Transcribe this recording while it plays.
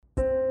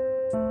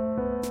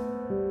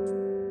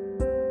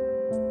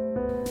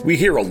We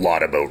hear a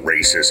lot about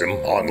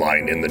racism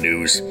online in the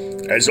news,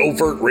 as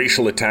overt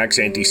racial attacks,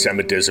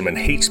 anti-Semitism, and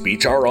hate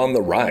speech are on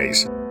the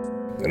rise.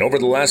 And over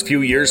the last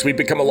few years, we've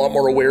become a lot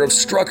more aware of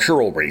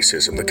structural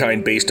racism, the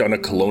kind based on a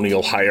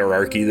colonial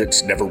hierarchy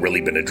that's never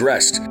really been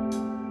addressed.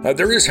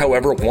 There is,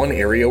 however, one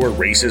area where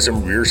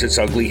racism rears its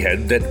ugly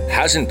head that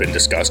hasn't been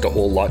discussed a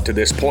whole lot to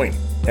this point,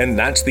 and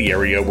that's the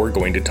area we're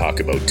going to talk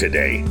about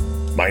today.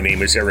 My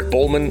name is Eric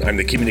Bowman, I'm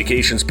the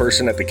communications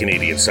person at the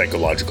Canadian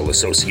Psychological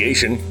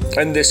Association,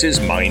 and this is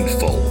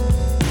Mindful.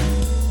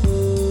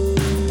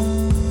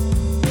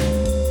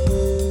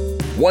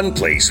 One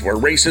place where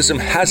racism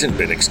hasn't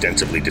been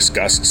extensively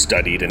discussed,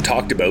 studied, and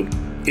talked about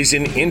is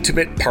in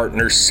intimate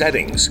partner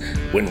settings,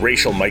 when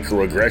racial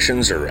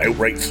microaggressions or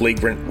outright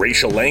flagrant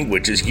racial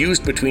language is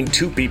used between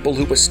two people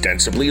who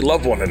ostensibly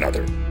love one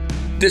another.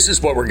 This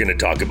is what we're going to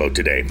talk about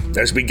today,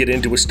 as we get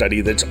into a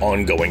study that's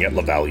ongoing at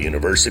Laval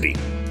University.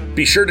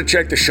 Be sure to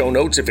check the show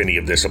notes if any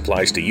of this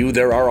applies to you.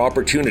 There are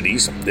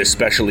opportunities,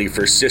 especially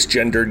for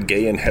cisgendered,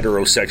 gay, and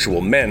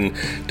heterosexual men,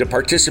 to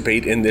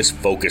participate in this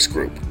focus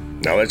group.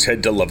 Now let's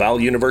head to Laval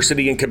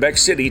University in Quebec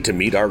City to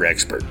meet our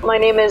expert. My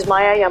name is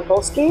Maya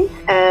Yampolsky,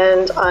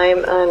 and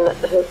I'm an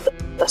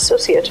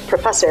associate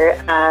professor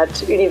at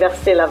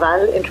Université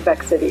Laval in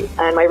Quebec City.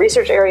 And my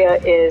research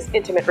area is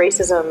intimate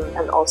racism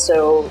and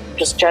also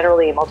just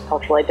generally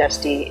multicultural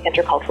identity,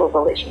 intercultural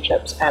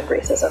relationships, and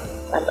racism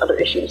and other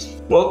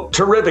issues. Well,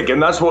 terrific.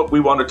 And that's what we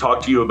want to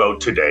talk to you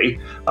about today.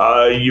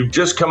 You've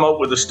just come out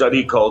with a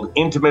study called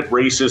Intimate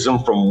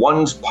Racism from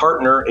One's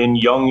Partner in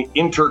Young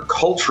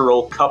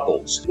Intercultural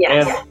Couples. Yes.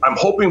 And I'm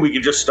hoping we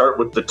could just start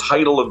with the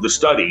title of the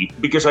study,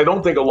 because I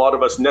don't think a lot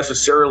of us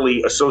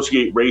necessarily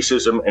associate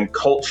racism and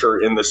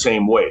culture in the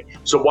same way.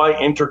 So why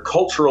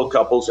intercultural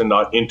couples and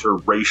not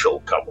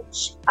interracial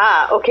couples?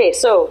 Okay.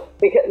 So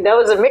that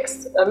was a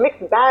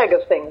mixed bag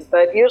of things,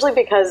 but usually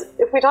because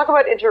if we talk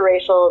about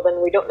interracial,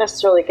 then we don't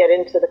necessarily get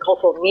into the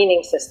cultural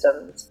meaning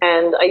systems.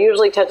 And I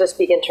usually tend to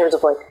speak in terms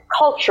of like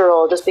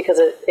cultural, just because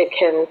it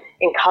can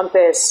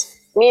encompass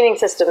meaning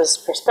systems,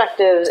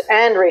 perspectives,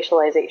 and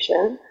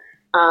racialization.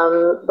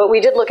 But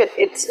we did look at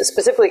it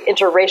specifically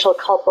interracial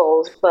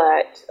couples,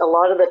 but a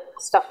lot of the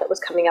stuff that was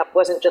coming up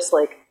wasn't just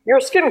like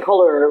your skin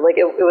color, like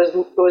it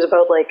was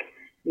about like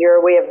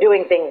your way of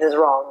doing things is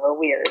wrong or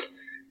weird.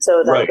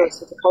 So that goes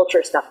to the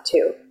culture stuff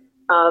too.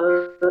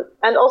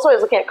 And also I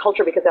was looking at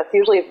culture because that's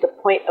usually the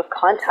point of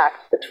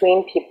contact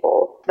between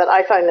people that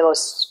I find the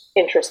most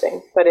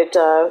interesting, but it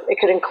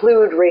could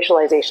include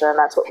racialization, and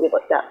that's what we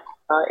looked at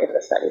in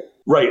the study.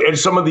 Right. And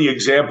some of the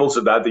examples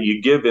of that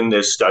you give in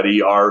this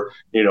study are,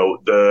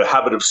 the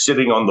habit of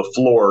sitting on the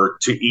floor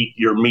to eat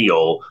your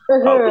meal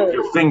with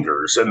your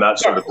fingers and that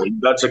sort of thing.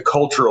 That's a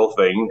cultural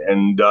thing.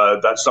 And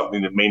that's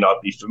something that may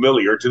not be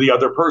familiar to the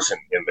other person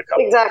in the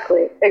couple.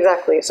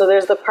 Exactly. So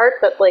there's the part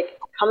that like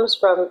comes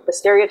from the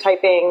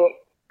stereotyping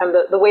and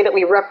the way that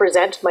we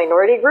represent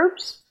minority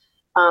groups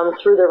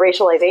through the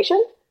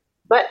racialization.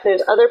 But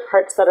there's other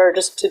parts that are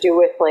just to do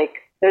with like,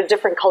 there's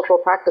different cultural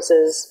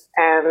practices,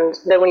 and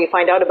then when you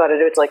find out about it,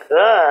 it's like,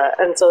 ugh.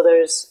 And so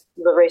there's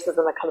the racism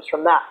that comes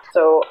from that.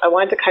 So I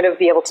wanted to kind of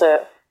be able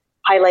to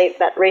highlight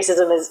that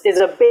racism is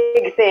a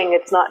big thing.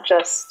 It's not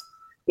just,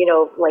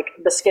 like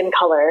the skin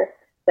color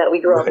that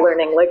we grew up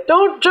learning, like,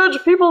 don't judge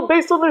people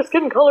based on their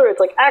skin color. It's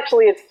like,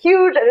 actually, it's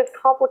huge, and it's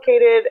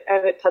complicated,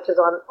 and it touches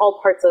on all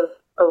parts of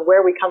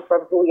where we come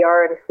from, who we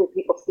are, and who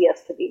people see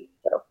us to be.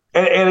 So.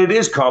 And it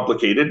is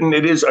complicated, and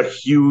it is a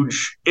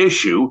huge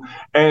issue,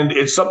 and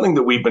it's something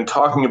that we've been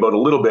talking about a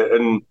little bit,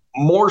 and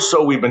more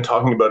so we've been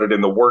talking about it in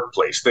the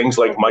workplace, things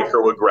like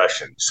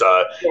microaggressions,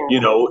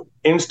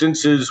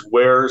 instances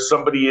where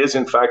somebody is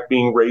in fact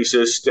being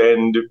racist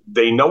and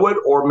they know it,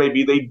 or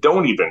maybe they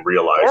don't even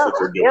realize that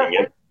they're doing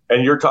it.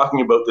 And you're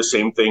talking about the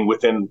same thing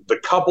within the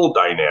couple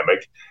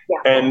dynamic. Yeah.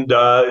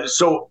 And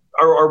so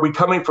are we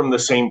coming from the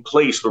same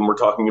place when we're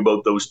talking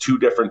about those two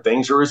different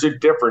things, or is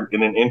it different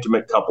in an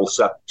intimate couple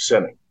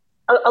setting?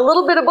 A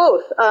little bit of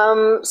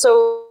both.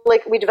 So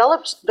we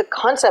developed the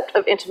concept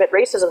of intimate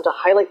racism to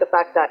highlight the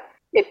fact that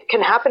it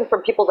can happen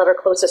from people that are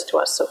closest to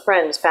us. So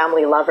friends,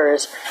 family,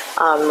 lovers,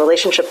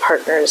 relationship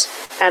partners.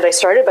 And I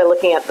started by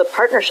looking at the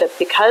partnership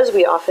because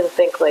we often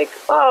think like,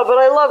 oh, but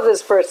I love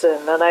this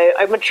person and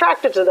I'm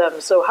attracted to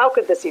them. So how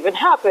could this even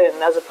happen?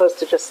 As opposed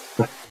to just,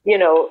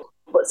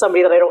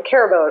 somebody that I don't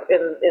care about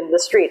in the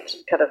street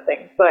kind of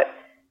thing. But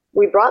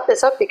we brought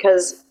this up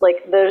because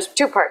there's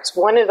two parts.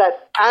 One is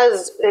that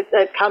as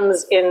it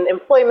comes in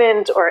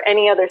employment or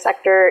any other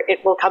sector,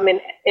 it will come in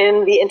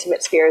the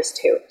intimate spheres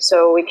too.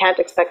 So we can't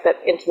expect that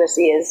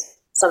intimacy is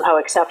somehow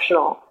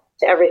exceptional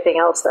to everything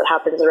else that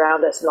happens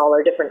around us and all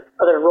our different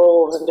other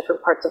roles and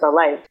different parts of our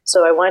life.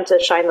 So I wanted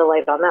to shine the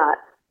light on that.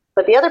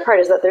 But the other part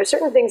is that there's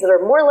certain things that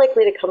are more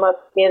likely to come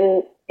up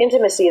in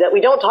intimacy that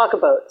we don't talk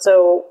about.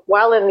 So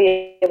while in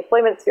the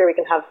employment sphere, we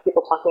can have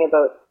people talking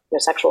about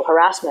sexual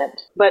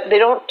harassment, but they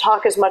don't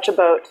talk as much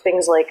about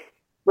things like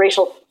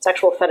racial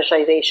sexual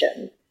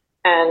fetishization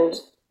and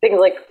things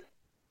like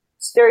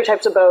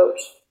stereotypes about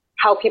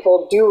how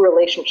people do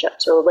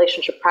relationships or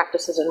relationship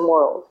practices and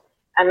morals.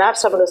 And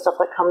that's some of the stuff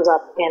that comes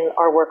up in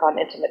our work on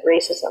intimate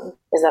racism,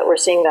 is that we're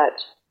seeing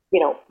that,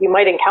 you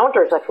might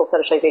encounter sexual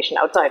fetishization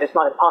outside. It's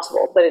not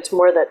impossible, but it's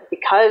more that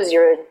because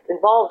you're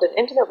involved and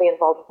intimately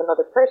involved with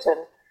another person,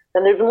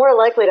 then they're more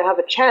likely to have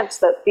a chance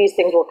that these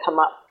things will come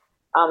up.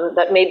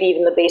 That may be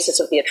even the basis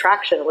of the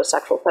attraction was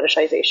sexual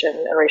fetishization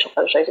and racial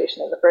fetishization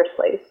in the first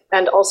place.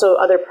 And also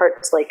other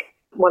parts, like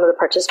one of the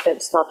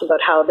participants talked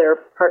about how their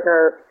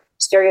partner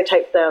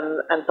stereotyped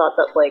them and thought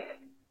that like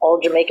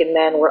all Jamaican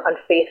men were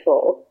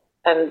unfaithful.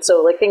 And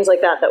so like things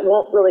like that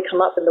won't really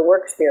come up in the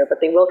work sphere, but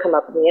they will come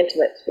up in the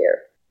intimate sphere.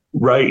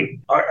 Right.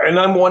 And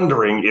I'm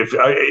wondering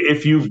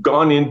if you've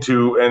gone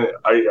into, and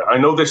I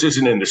know this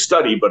isn't in the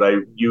study, but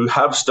you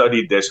have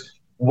studied this,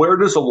 where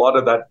does a lot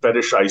of that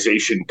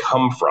fetishization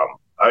come from?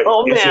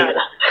 Man.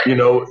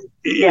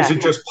 Is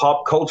it just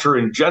pop culture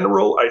in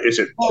general? Is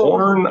it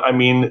porn? I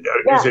mean,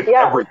 is it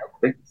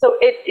everything? So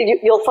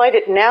you'll find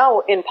it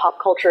now in pop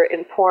culture,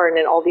 in porn,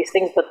 and all these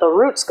things, but the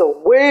roots go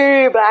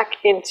way back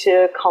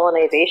into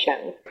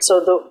colonization. So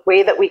the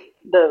way that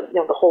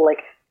the whole like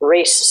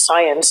race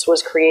science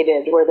was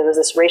created, where there was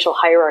this racial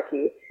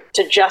hierarchy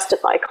to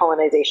justify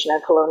colonization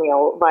and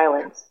colonial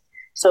violence.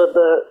 So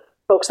the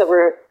folks that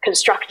were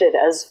constructed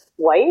as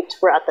white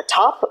were at the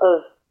top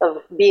of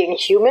being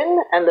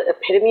human and the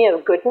epitome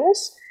of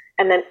goodness.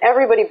 And then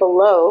everybody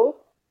below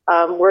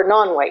were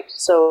non-white.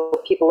 So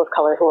people of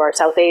color who are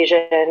South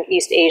Asian,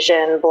 East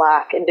Asian,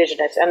 Black,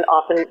 Indigenous, and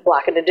often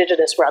Black and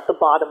Indigenous were at the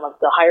bottom of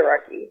the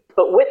hierarchy.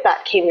 But with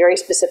that came very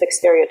specific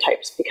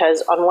stereotypes,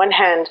 because on one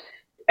hand,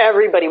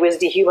 everybody was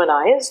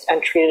dehumanized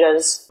and treated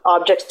as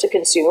objects to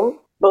consume,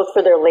 both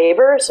for their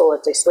labor, so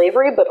let's say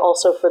slavery, but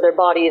also for their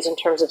bodies in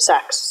terms of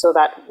sex. So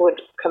that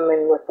would come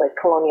in with like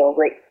colonial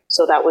rape.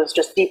 So that was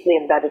just deeply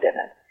embedded in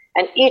it.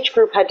 And each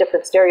group had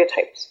different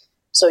stereotypes.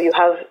 So you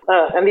have,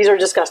 and these are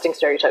disgusting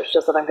stereotypes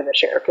just that I'm going to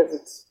share because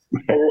it's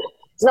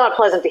not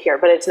pleasant to hear,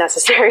 but it's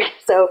necessary.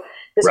 So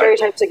the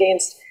stereotypes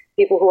against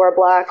people who are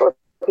Black or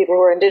people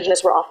who are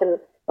Indigenous were often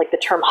like the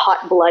term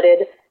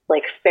hot-blooded,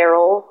 like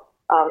feral,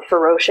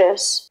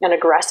 ferocious, and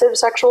aggressive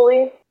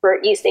sexually.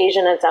 For East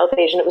Asian and South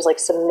Asian, it was like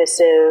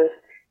submissive,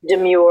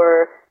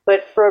 demure.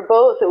 But for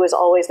both, it was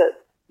always that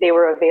they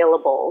were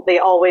available. They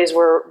always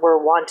were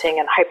wanting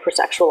and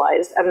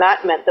hypersexualized. And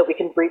that meant that we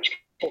can breach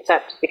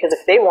consent, because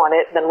if they want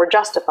it, then we're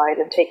justified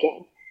in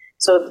taking.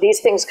 So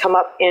these things come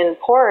up in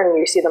porn.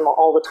 You see them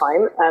all the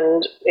time.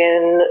 And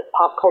in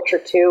pop culture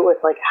too, with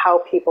like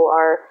how people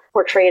are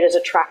portrayed as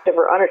attractive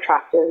or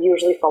unattractive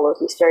usually follows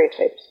these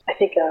stereotypes. I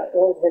think what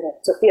was her name?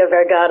 Sofia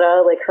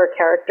Vergara, like her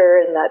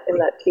character in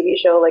that TV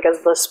show, like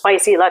as the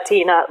spicy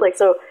Latina, like,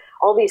 so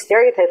all these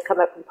stereotypes come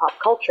up in pop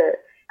culture,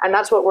 and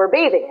that's what we're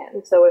bathing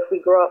in. So if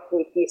we grow up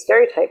with these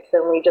stereotypes,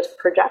 then we just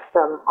project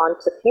them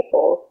onto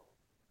people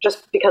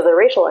just because they're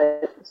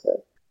racialized.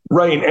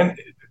 Right, and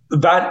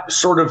that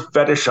sort of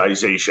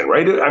fetishization,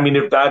 right? I mean,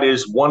 if that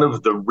is one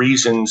of the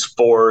reasons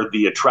for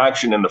the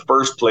attraction in the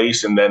first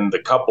place, and then the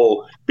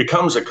couple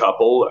becomes a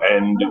couple,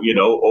 and,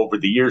 over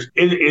the years,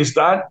 is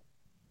that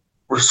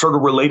sort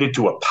of related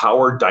to a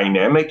power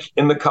dynamic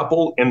in the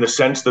couple, in the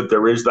sense that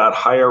there is that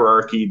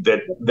hierarchy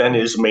that then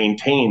is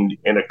maintained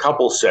in a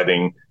couple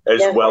setting,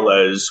 as well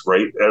as,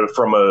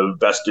 from a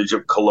vestige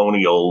of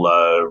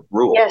colonial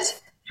rule? Yes.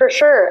 For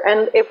sure.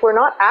 And if we're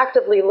not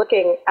actively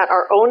looking at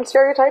our own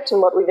stereotypes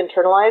and what we've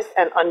internalized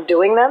and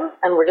undoing them,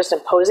 and we're just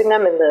imposing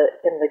them in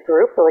the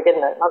group, or like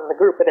not in the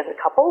group, but in the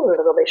couple, in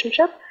the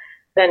relationship,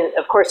 then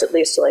of course it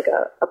leads to like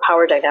a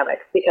power dynamic,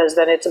 because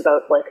then it's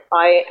about like,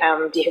 I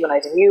am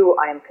dehumanizing you,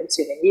 I am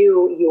consuming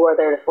you, you are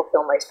there to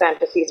fulfill my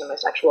fantasies and my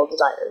sexual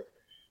desires.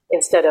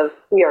 Instead of,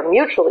 we are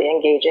mutually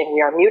engaging,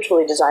 we are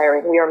mutually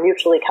desiring, we are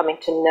mutually coming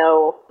to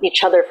know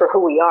each other for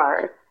who we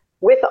are,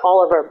 with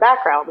all of our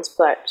backgrounds,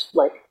 but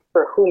like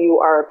for who you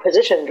are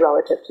positioned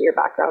relative to your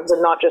backgrounds, and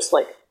not just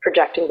like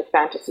projecting the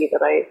fantasy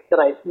that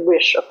I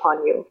wish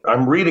upon you.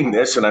 I'm reading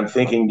this and I'm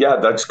thinking,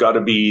 that's got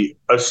to be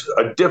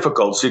a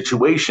difficult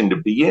situation to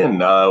be in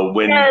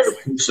when the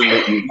person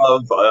that you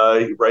love,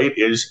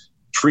 is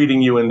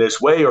treating you in this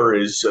way, or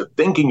is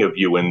thinking of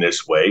you in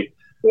this way.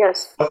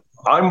 Yes.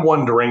 I'm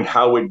wondering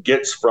how it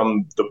gets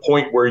from the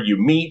point where you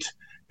meet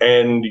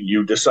and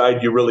you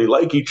decide you really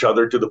like each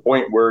other to the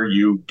point where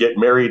you get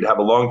married, have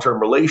a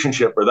long-term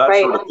relationship, or that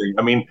sort of thing.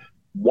 I mean,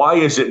 why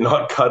is it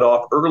not cut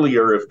off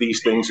earlier if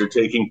these things are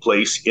taking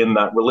place in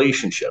that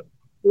relationship?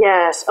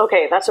 Yes.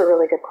 Okay. That's a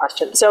really good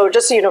question. So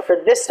just so you know, for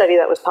this study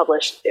that was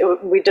published,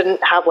 we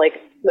didn't have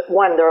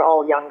they're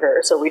all younger.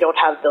 So we don't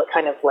have the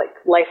kind of like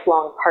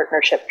lifelong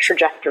partnership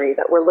trajectory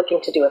that we're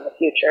looking to do in the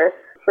future.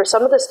 For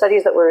some of the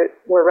studies that we're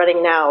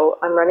running now,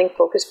 I'm running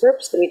focus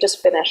groups that we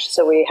just finished.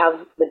 So we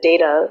have the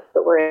data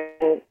that we're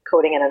in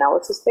coding and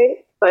analysis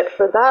state. But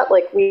for that,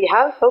 we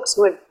have folks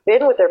who had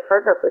been with their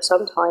partner for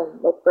some time,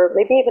 for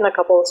maybe even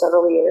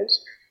several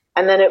years.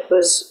 And then it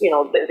was,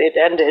 it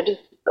ended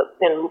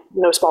in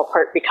no small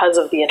part because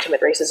of the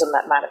intimate racism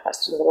that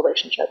manifested in the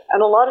relationship.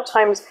 And a lot of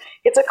times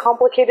it's a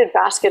complicated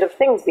basket of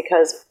things,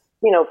 because,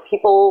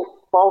 people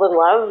fall in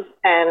love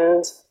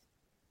and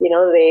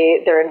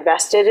they're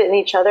invested in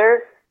each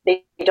other.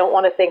 They don't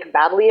want to think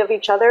badly of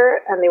each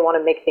other, and they want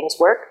to make things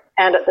work.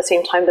 And at the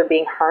same time, they're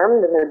being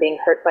harmed and they're being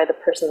hurt by the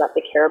person that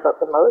they care about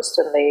the most,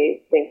 and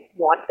they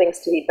want things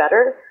to be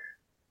better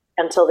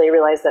until they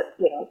realize that,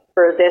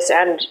 for this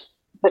and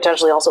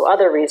potentially also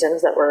other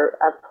reasons that were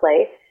at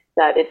play,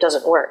 that it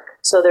doesn't work.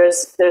 So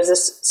there's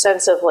this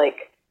sense of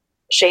like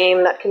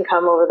shame that can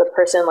come over the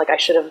person, like I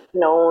should have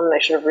known, I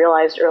should have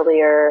realized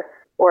earlier,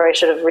 or I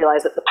should have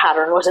realized that the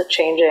pattern wasn't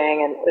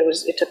changing and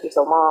it took me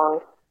so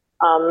long.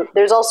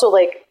 There's also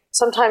like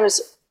sometimes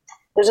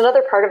there's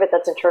another part of it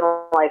that's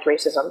internalized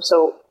racism.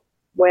 So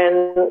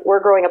when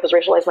we're growing up as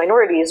racialized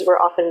minorities, we're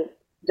often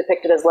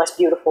depicted as less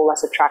beautiful,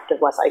 less attractive,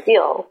 less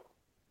ideal.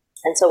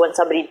 And so when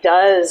somebody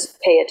does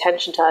pay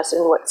attention to us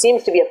in what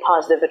seems to be a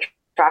positive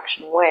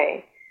attraction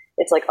way,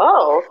 it's like,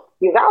 oh,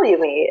 you value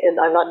me and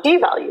I'm not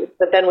devalued.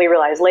 But then we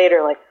realize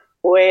later, like,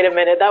 wait a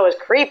minute, that was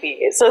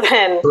creepy. So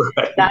then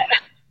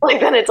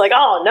then it's like,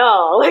 oh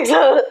no. Like,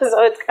 so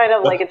it's kind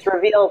of like it's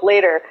revealed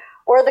later.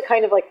 Or the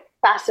kind of like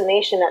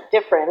fascination at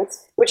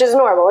difference, which is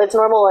normal. It's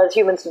normal as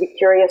humans to be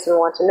curious and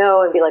want to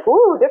know and be like,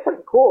 ooh,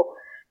 different, cool.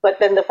 But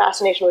then the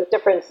fascination with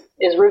difference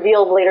is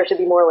revealed later to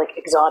be more like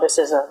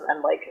exoticism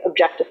and like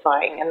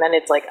objectifying. And then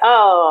it's like,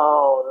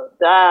 oh,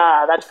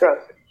 that's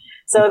gross.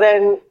 So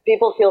then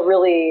people feel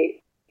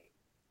really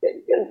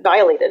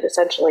violated,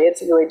 essentially.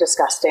 It's really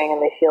disgusting,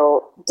 and they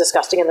feel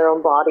disgusting in their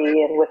own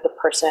body and with the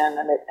person,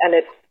 and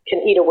it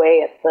can eat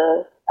away at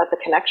the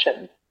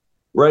connection.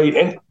 Right.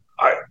 And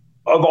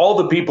of all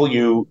the people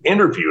you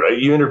interviewed, right,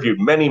 you interviewed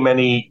many,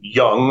 many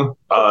young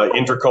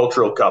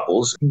intercultural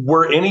couples.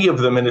 Were any of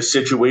them in a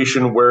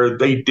situation where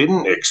they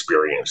didn't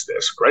experience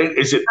this, right?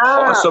 Is it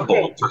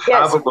possible to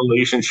have a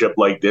relationship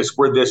like this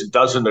where this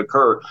doesn't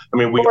occur? I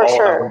mean, we all have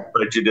our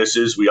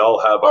prejudices. We all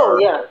have our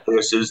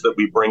biases that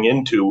we bring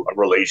into a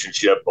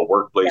relationship, a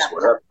workplace,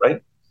 whatever,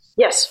 right?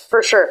 Yes,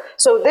 for sure.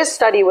 So this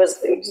study was,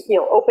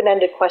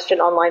 open-ended question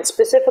online,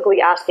 specifically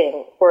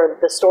asking for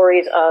the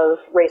stories of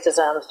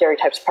racism,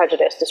 stereotypes,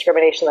 prejudice,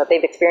 discrimination that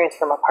they've experienced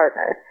from a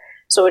partner.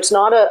 So it's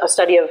not a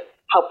study of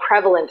how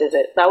prevalent is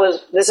it.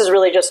 This is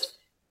really just,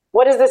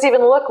 what does this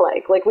even look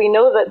like? Like, we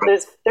know that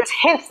there's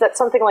hints that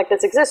something like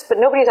this exists, but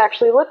nobody's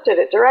actually looked at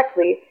it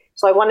directly.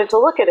 So I wanted to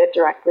look at it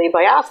directly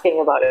by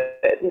asking about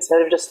it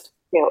instead of just,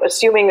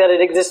 assuming that it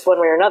exists one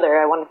way or another.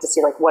 I wanted to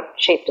see like what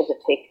shape does it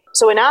take.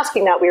 So in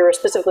asking that, we were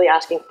specifically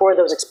asking for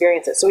those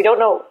experiences. So we don't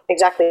know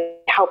exactly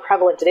how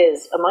prevalent it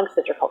is amongst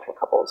intercultural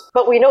couples,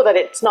 but we know that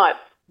it's not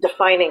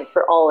defining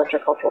for all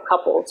intercultural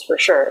couples for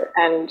sure.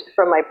 And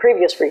from my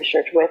previous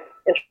research with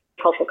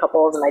intercultural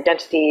couples and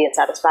identity and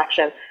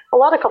satisfaction, a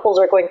lot of couples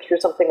are going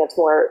through something that's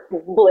more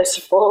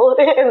blissful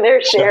in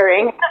their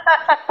sharing.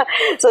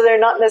 So they're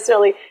not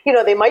necessarily,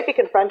 they might be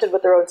confronted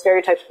with their own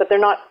stereotypes, but they're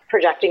not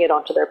projecting it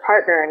onto their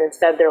partner. And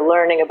instead they're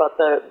learning about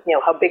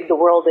how big the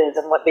world is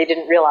and what they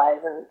didn't realize,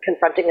 and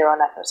confronting their own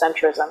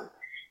ethnocentrism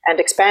and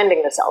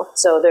expanding the self.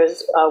 So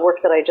there's work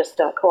that I just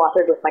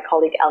co-authored with my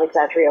colleague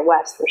Alexandria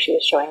West, where she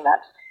was showing that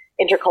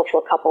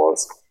intercultural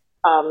couples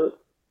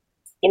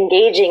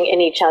engaging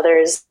in each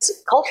other's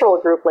cultural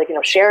group, like,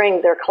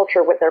 sharing their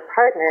culture with their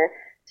partner,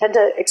 tend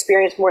to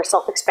experience more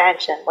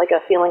self-expansion, like a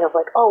feeling of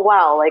like, oh,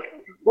 wow, like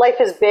life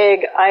is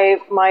big.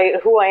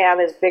 Who I am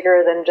is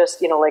bigger than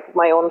just, like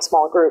my own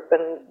small group.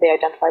 And they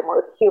identify more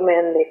with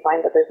human. They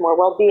find that there's more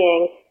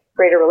well-being,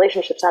 greater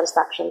relationship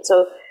satisfaction.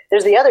 So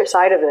there's the other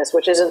side of this,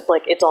 which isn't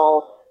like it's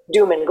all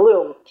doom and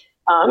gloom.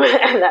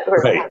 And that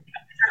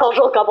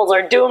cultural couples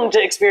are doomed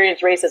to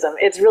experience racism.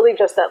 It's really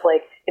just that,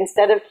 like,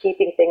 instead of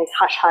keeping things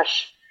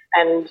hush-hush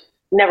and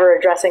never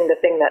addressing the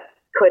thing that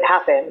could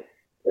happen,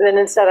 then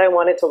instead I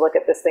wanted to look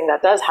at this thing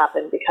that does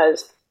happen,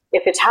 because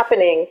if it's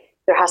happening,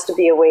 there has to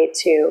be a way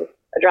to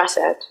address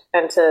it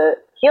and to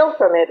heal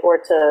from it, or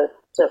to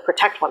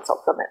protect oneself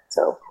from it.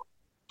 So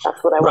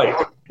that's what I want.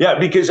 Right. Yeah,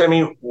 because I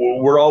mean,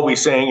 we're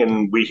always saying,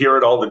 and we hear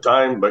it all the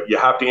time, but you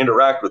have to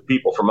interact with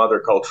people from other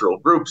cultural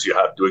groups. You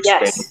have to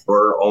expand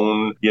your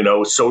own,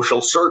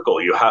 social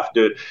circle. You have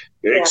to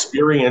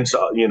experience,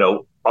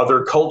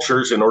 other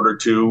cultures in order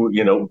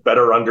to,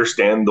 better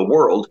understand the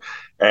world.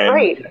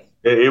 And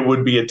it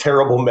would be a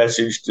terrible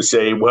message to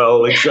say,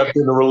 well, except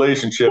in a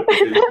relationship.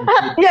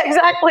 Yeah,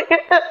 exactly.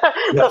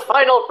 The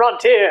final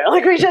frontier.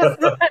 Like,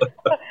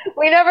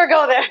 we never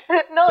go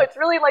there. No, it's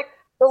really like,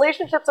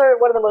 relationships are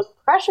one of the most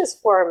precious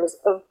forms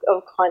of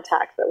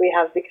contact that we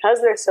have,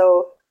 because they're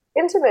so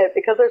intimate,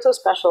 because they're so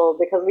special,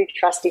 because we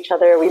trust each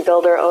other. We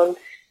build our own,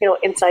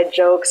 inside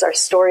jokes, our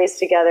stories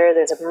together.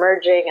 There's a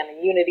merging and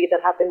a unity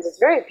that happens. It's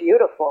very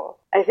beautiful.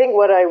 I think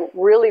what I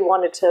really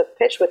wanted to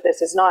pitch with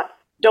this is not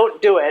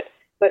don't do it,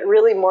 but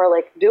really more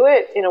like do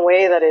it in a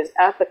way that is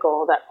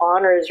ethical, that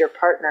honors your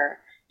partner.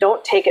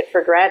 Don't take it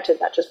for granted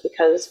that just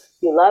because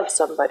you love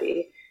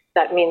somebody,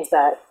 that means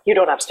that you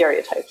don't have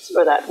stereotypes,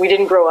 or that we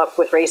didn't grow up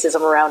with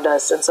racism around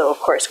us, and so of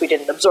course we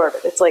didn't absorb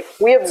it. It's like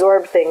we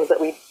absorb things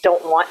that we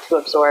don't want to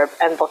absorb,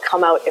 and they'll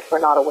come out if we're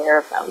not aware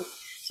of them.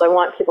 So I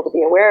want people to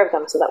be aware of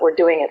them so that we're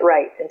doing it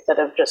right instead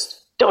of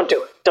just don't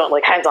do it. Don't,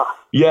 like, hands off.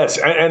 Yes.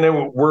 And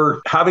then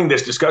we're having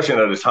this discussion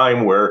at a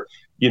time where,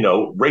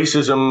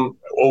 racism,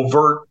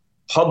 overt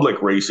public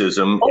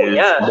racism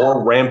is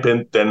more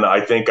rampant than I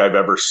think I've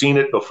ever seen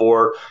it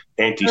before.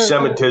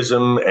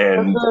 Anti-Semitism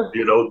and,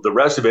 the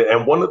rest of it.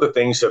 And one of the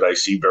things that I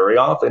see very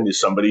often is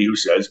somebody who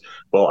says,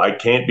 well, I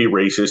can't be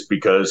racist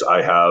because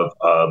I have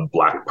a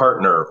Black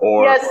partner,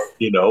 or,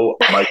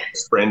 my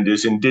best friend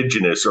is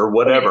Indigenous, or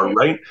whatever,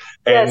 right?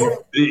 And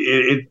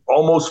it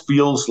almost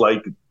feels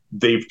like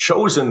they've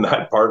chosen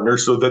that partner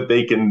so that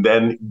they can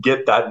then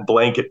get that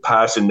blanket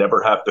pass and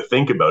never have to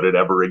think about it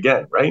ever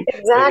again, right?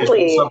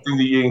 Exactly. Is that something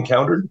that you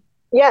encountered?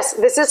 Yes,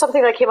 this is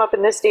something that came up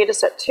in this data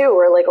set too,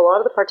 where like a lot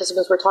of the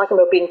participants were talking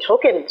about being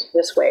tokened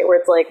this way, where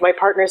it's like, my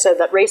partner said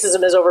that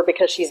racism is over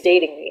because she's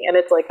dating me. And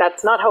it's like,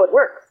 that's not how it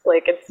works.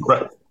 Like, it's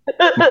right.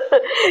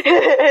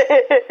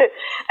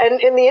 And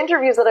in the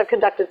interviews that I've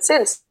conducted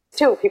since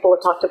too, people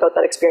have talked about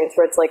that experience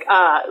where it's like,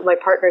 my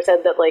partner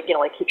said that like,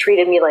 he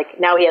treated me like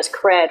now he has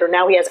cred, or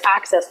now he has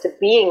access to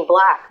being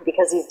Black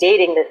because he's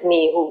dating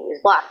me who is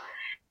Black.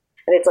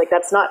 And it's like,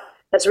 that's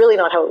really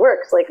not how it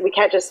works. Like, we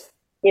can't just,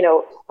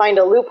 find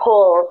a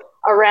loophole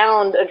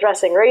around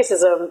addressing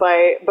racism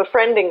by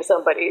befriending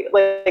somebody,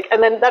 like,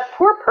 and then that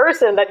poor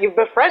person that you've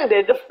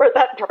befriended for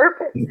that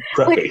purpose,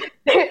 right.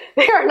 like,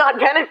 they are not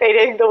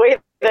benefiting the way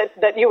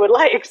that you would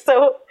like.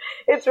 So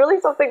it's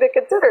really something to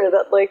consider,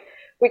 that like,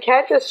 we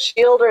can't just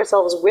shield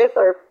ourselves with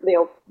our,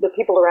 the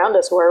people around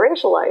us who are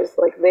racialized.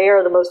 Like, they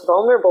are the most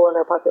vulnerable in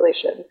our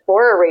population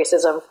for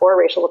racism, for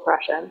racial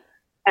oppression,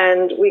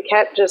 and we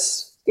can't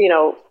just,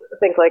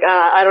 think like,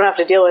 I don't have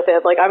to deal with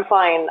it. Like, I'm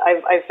fine.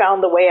 I've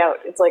found the way out.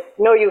 It's like,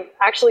 no, you've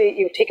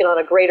taken on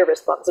a greater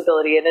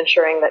responsibility in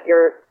ensuring that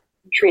you're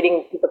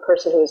treating the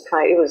person who's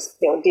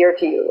dear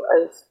to you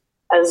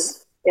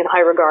as in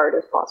high regard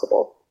as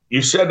possible.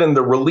 You said in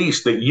the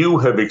release that you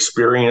have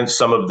experienced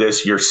some of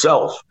this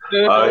yourself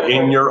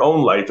in your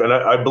own life. And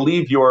I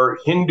believe you're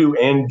Hindu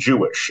and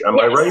Jewish. Am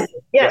I right?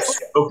 Yes.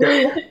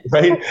 Okay.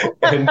 Right.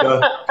 And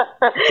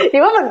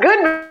you have a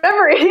good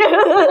memory.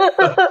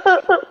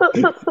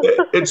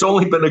 It's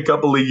only been a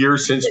couple of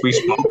years since we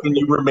spoke, and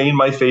you remain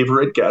my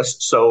favorite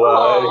guest. So,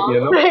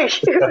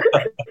 thank you.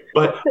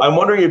 But I'm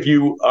wondering if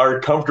you are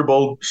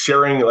comfortable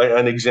sharing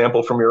an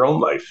example from your own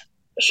life.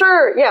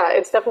 Sure, yeah,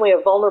 it's definitely a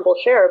vulnerable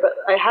share, but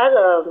I had,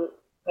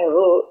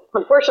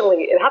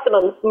 unfortunately, it happened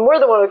on more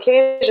than one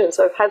occasion,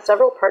 so I've had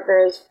several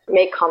partners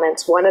make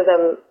comments. One of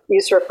them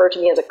used to refer to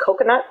me as a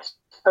coconut.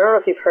 I don't know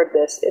if you've heard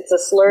this. It's a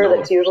slur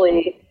that's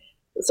usually,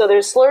 so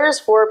there's slurs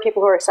for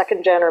people who are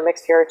second gen or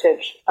mixed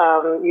heritage,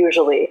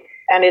 usually,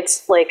 and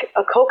it's like,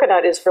 a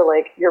coconut is for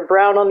like, you're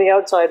brown on the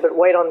outside but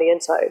white on the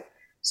inside.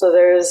 So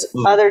there's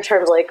other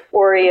terms like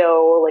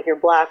Oreo, like you're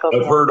Black on the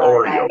I've heard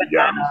Oreo,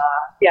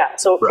 yeah.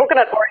 So right.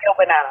 Coconut, Oreo,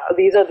 banana.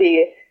 These are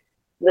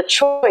the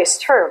choice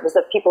terms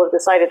that people have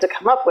decided to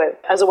come up with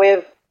as a way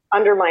of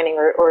undermining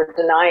or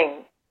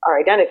denying our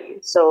identity.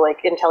 So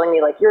like, in telling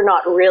me like, you're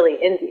not really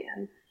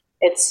Indian,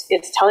 it's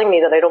telling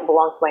me that I don't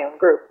belong to my own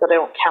group, that I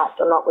don't count,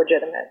 I'm not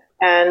legitimate.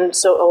 And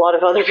so a lot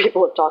of other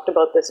people have talked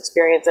about this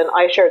experience, and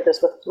I shared this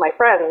with my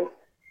friend,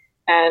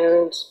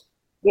 and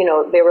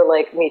they were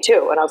like, me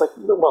too. And I was like,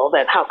 well,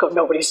 then how come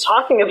nobody's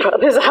talking about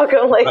this? How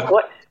come, like,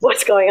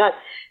 what's going on?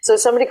 So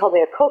somebody called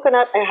me a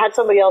coconut. I had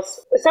somebody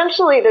else.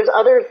 Essentially, there's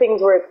other things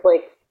where it's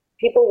like,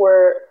 people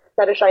were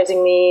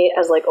fetishizing me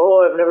as like,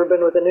 oh, I've never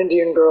been with an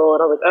Indian girl.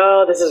 And I was like,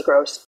 oh, this is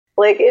gross.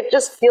 Like, it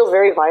just feels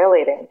very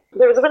violating.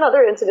 There's been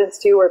other incidents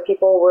too where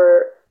people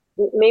were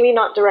maybe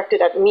not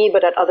directed at me,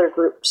 but at other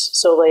groups.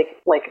 So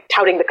like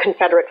touting the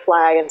Confederate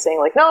flag and saying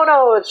like,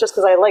 no, it's just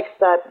because I like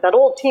that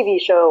old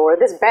TV show or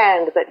this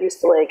band that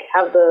used to like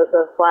have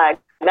the flag.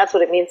 That's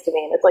what it means to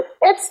me. And it's like,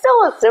 it's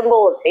still a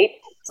symbol of hate.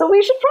 So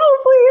we should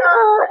probably,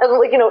 and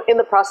like, in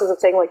the process of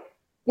saying like,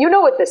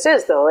 what this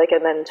is though, like,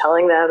 and then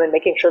telling them and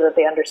making sure that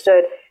they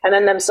understood, and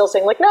then them still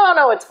saying like,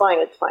 no, it's fine.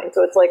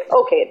 So it's like,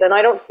 okay, then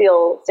I don't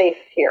feel safe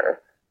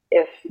here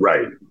if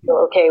right.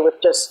 you're okay with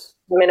just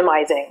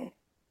minimizing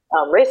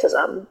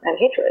racism and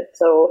hatred.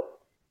 So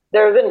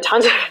there have been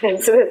tons of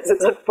incidents,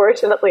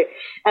 unfortunately.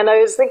 And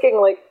I was thinking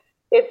like,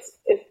 it's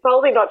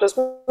probably not just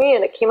me,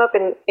 and it came up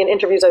in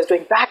interviews I was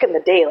doing back in the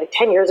day, like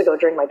 10 years ago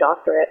during my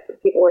doctorate.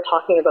 People were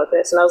talking about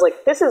this, and I was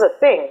like, this is a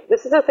thing.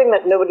 This is a thing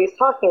that nobody's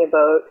talking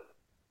about,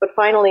 but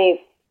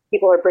finally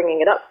people are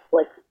bringing it up,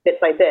 like bit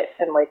by bit,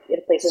 and like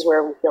in places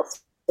where we feel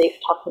safe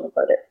talking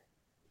about it.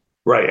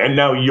 Right. And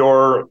now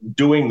you're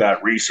doing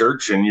that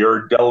research and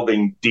you're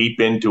delving deep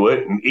into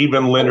it. And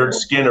even Lynyrd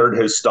Skynyrd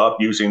has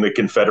stopped using the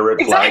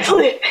Confederate flag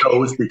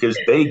because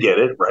they get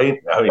it,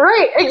 right? I mean,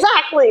 right,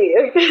 exactly.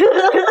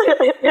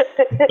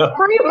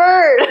 Free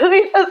bird.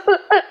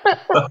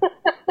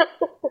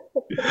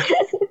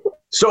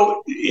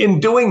 So in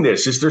doing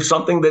this, is there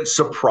something that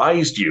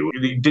surprised you?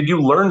 Did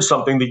you learn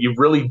something that you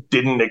really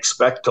didn't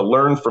expect to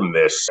learn from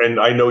this? And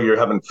I know you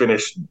haven't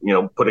finished,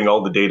 putting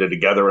all the data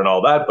together and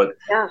all that, but,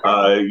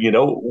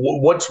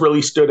 what's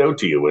really stood out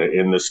to you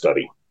in this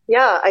study?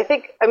 Yeah,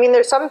 I mean,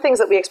 there's some things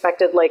that we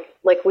expected,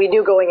 like we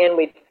knew going in,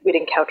 we'd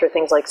encounter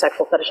things like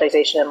sexual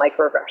fetishization and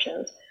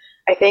microaggressions.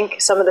 I think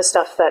some of the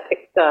stuff that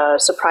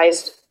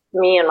surprised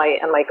me and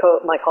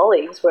my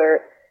colleagues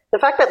were the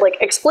fact that like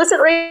explicit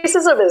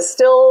racism is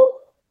still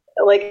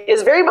like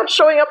is very much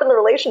showing up in the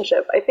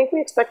relationship. I think we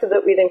expected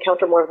that we'd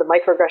encounter more of the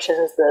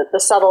microaggressions, the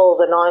subtle,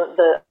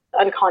 the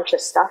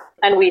unconscious stuff,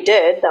 and we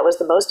did. That was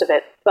the most of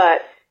it.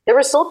 But there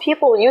were still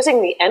people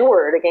using the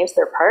N-word against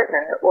their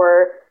partner,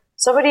 or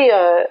somebody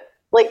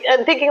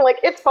and thinking like,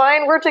 it's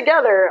fine, we're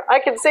together, I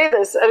can say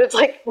this, and it's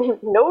like,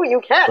 no,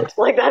 you can't.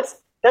 Like that's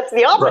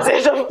the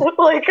opposite of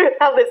like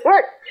how this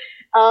works.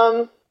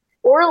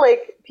 Or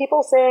like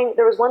people saying,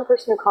 there was one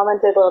person who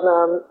commented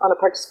on a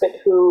participant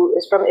who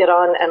is from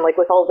Iran, and like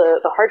with all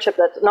the hardship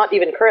that's not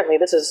even currently,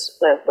 this is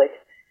like,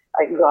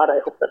 God, I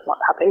hope that's not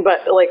happening,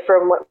 but like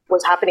from what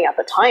was happening at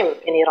the time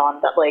in Iran,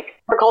 that like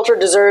our culture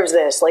deserves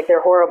this, like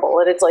they're horrible,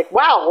 and it's like,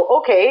 wow,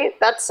 okay,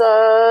 that's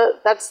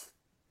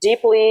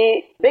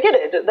deeply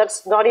bigoted.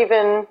 That's not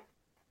even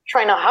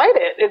trying to hide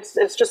it.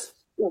 It's just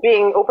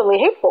being openly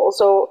hateful.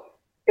 So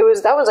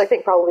that was I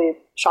think probably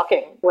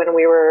shocking when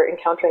we were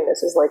encountering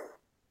this. Is like,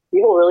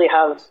 people really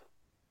have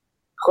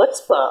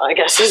chutzpah, I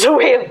guess is a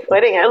way of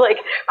putting it. Like,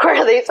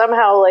 where they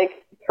somehow like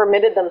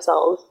permitted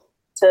themselves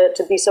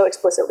to be so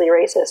explicitly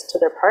racist to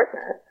their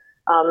partner,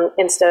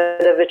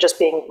 instead of it just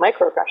being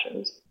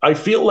microaggressions. I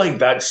feel like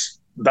that's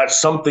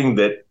something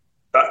that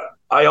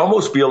I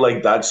almost feel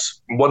like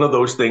that's one of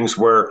those things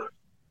where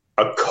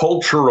a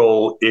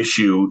cultural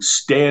issue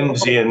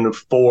stands in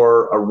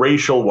for a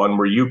racial one,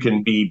 where you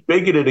can be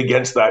bigoted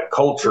against that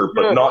culture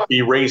but not be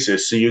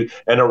racist.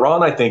 And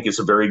Iran, I think, is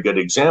a very good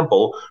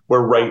example,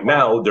 where right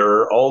now there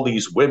are all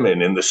these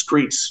women in the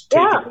streets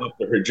taking off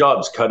their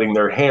hijabs, cutting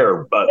their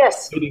hair, but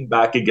hitting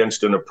back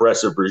against an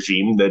oppressive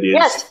regime that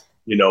is,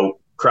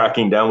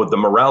 cracking down with the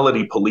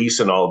morality police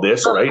and all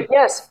this, right?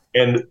 Yes.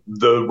 And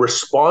the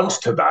response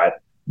to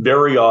that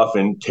very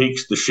often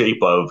takes the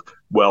shape of,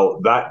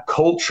 well, that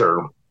culture.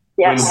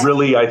 Yes. When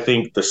really, I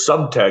think the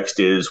subtext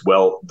is,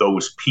 well,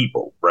 those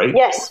people, right?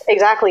 Yes,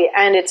 exactly.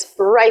 And it's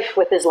rife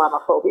with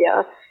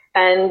Islamophobia.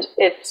 And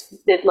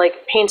it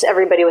like paints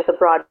everybody with a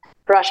broad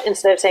brush,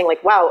 instead of saying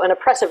like, wow, an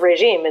oppressive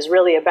regime is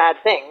really a bad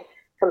thing,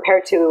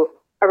 compared to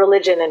a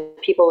religion and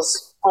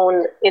people's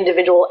own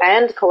individual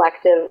and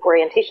collective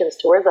orientations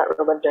towards that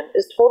religion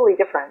is totally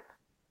different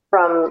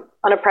from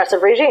an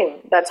oppressive regime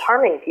that's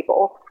harming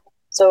people.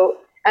 So,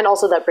 and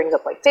also that brings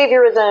up like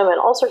saviorism and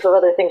all sorts of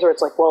other things where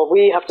it's like, well,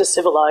 we have to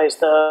civilize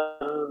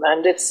them,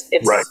 and it's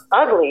right.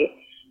 Ugly.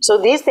 So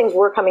these things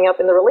were coming up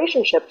in the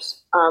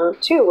relationships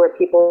too, where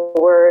people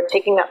were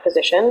taking that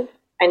position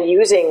and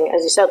using,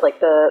 as you said, like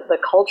the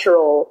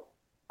cultural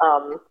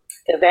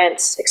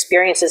events,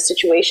 experiences,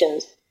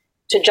 situations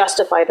to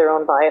justify their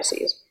own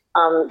biases.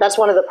 That's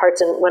one of the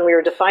parts when we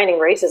were defining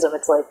racism.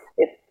 It's like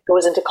it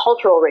goes into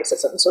cultural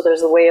racism. So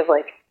there's a way of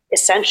like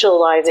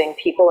essentializing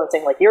people and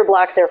saying like, you're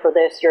black, therefore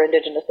this, you're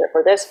indigenous,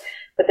 therefore this.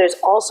 But there's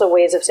also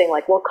ways of saying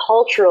like, well,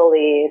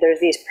 culturally,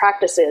 there's these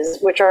practices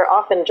which are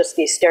often just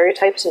these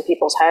stereotypes in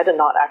people's head and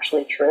not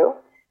actually true,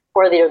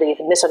 or they're these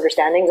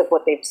misunderstandings of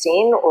what they've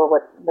seen or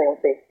what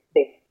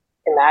they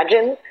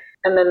imagine,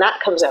 and then that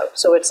comes out.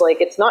 So it's like,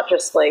 it's not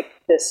just like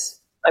this,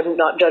 I'm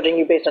not judging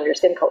you based on your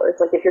skin color. It's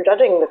like if you're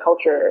judging the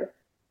culture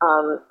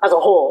as a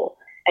whole,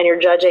 and you're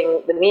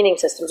judging the meaning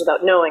systems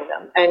without knowing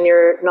them, and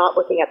you're not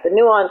looking at the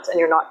nuance, and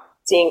you're not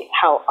seeing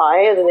how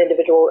I, as an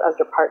individual, as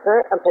your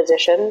partner, am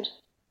positioned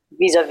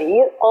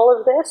vis-a-vis all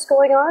of this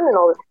going on and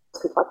all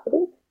this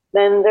complexity,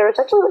 then they're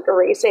essentially like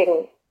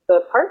erasing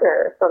the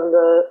partner from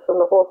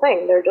the whole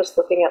thing. They're just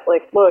looking at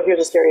like, well,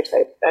 here's a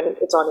stereotype, and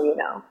it's on you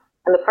now.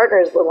 And the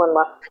partner is the one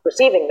left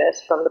receiving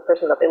this from the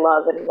person that they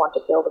love and want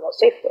to feel the most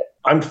safe with.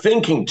 I'm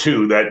thinking,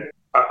 too, that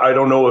I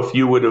don't know if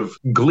you would have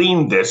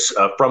gleaned this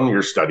from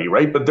your study,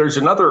 right? But there's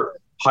another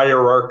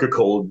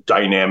hierarchical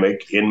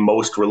dynamic in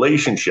most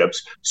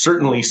relationships,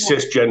 certainly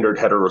cisgendered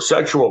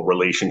heterosexual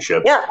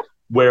relationships,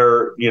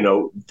 where,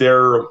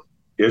 there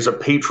is a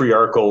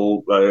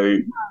patriarchal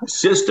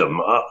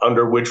system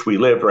under which we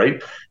live,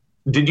 right?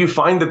 Did you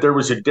find that there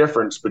was a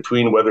difference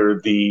between whether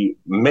the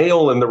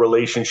male in the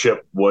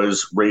relationship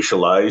was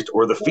racialized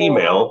or the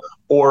female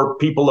or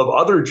people of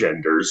other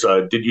genders?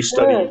 Did you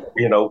study,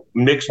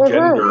 mixed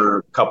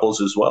gender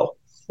couples as well?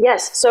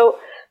 Yes. So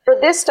for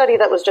this study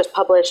that was just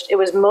published, it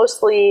was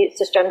mostly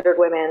cisgendered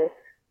women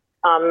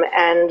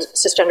and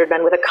cisgendered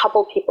men, with a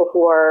couple people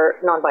who are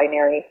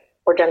non-binary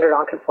or gender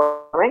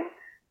non-conforming.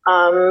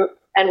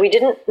 And we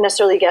didn't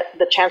necessarily get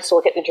the chance to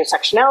look at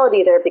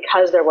intersectionality there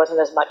because there wasn't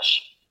as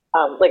much.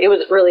 It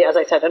was really, as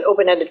I said, an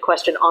open-ended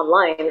question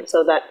online,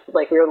 so that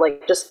like we were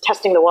like just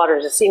testing the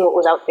waters and seeing what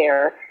was out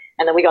there,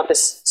 and then we got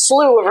this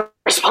slew of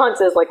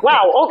responses like,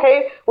 "Wow,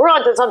 okay, we're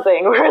onto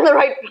something. We're in the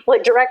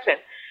right direction."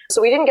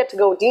 So we didn't get to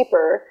go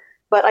deeper,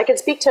 but I can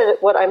speak to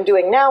what I'm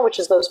doing now, which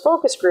is those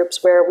focus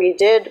groups, where we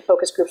did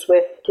focus groups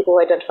with people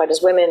who identified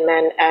as women,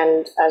 men,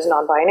 and as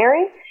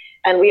non-binary,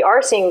 and we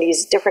are seeing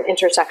these different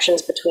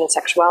intersections between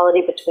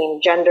sexuality,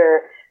 between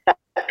gender that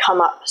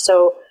come up.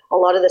 So a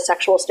lot of the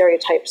sexual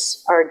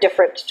stereotypes are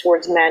different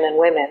towards men and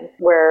women,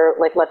 where,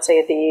 like, let's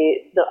say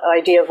the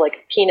idea of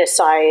like penis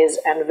size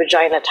and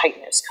vagina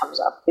tightness comes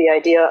up. The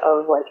idea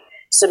of like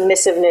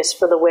submissiveness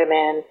for the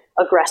women,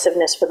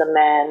 aggressiveness for the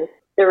men.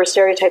 There were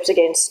stereotypes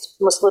against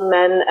Muslim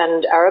men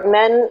and Arab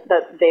men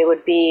that they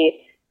would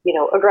be, you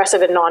know,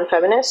 aggressive and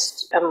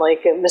non-feminist and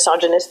like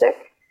misogynistic.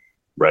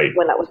 Right.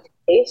 When that was the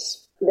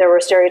case. There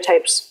were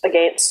stereotypes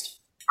against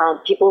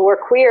people who are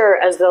queer,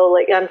 as though,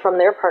 like, and from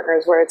their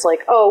partners, where it's like,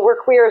 oh, we're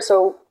queer,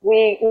 so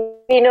we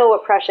know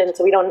oppression,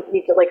 so we don't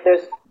need to, like,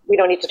 we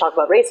don't need to talk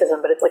about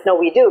racism. But it's like, no,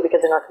 we do,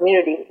 because in our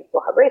community we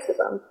still have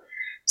racism.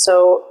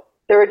 So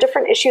there are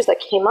different issues that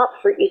came up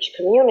for each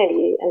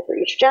community and for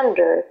each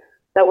gender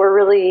that were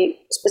really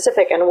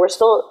specific, and we're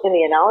still in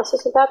the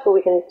analysis of that, but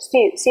we can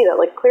see that,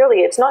 like,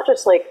 clearly it's not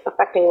just like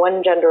affecting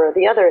one gender or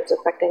the other, it's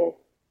affecting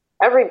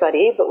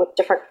everybody, but with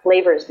different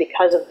flavors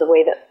because of the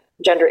way that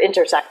gender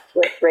intersects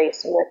with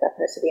race and with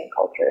ethnicity and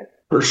culture.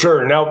 For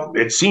sure. Now,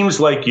 it seems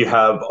like you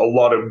have a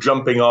lot of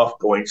jumping off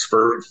points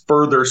for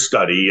further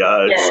study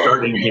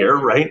starting here,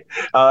 right?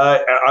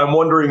 I'm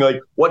wondering,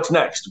 like, what's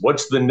next?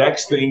 What's the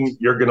next thing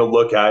you're going to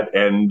look at,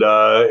 and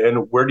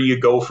where do you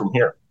go from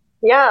here?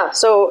 Yeah.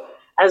 So,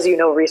 as you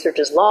know, research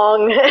is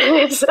long.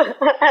 It's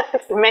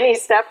many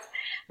steps.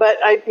 But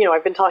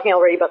I've been talking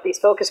already about these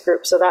focus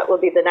groups, so that will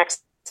be the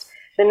next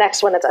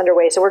one that's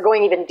underway. So we're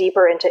going even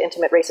deeper into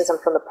intimate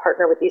racism from the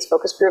partner with these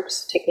focus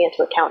groups, taking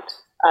into account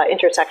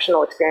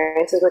intersectional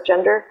experiences with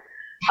gender.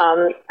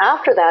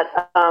 After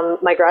that,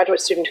 my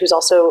graduate student, who's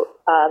also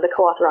the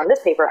co-author on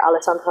this paper,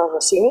 Alessandra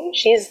Rossini,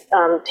 she's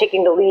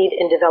taking the lead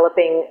in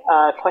developing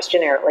a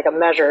questionnaire, like a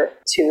measure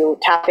to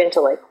tap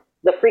into like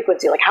the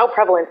frequency, like how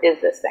prevalent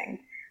is this thing?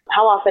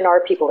 How often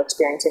are people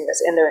experiencing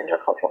this in their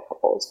intercultural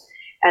couples?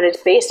 And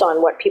it's based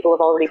on what people have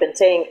already been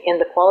saying in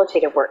the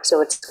qualitative work. So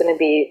it's going to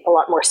be a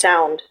lot more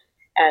sound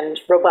and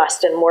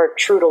robust and more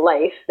true to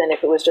life than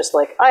if it was just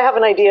like, I have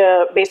an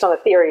idea based on a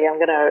theory, I'm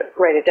going to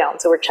write it down.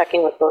 So we're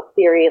checking with both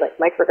theory, like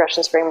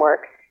microaggressions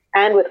framework,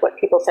 and with what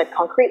people said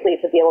concretely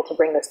to be able to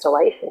bring this to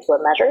life into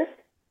a measure.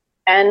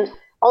 And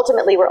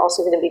ultimately, we're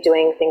also going to be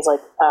doing things like,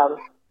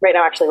 right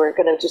now, actually, we're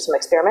going to do some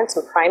experiments,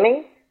 some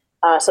priming.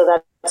 So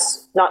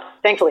that's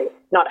thankfully,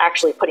 not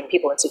actually putting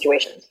people in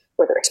situations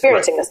where they're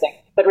experiencing this thing,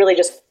 but really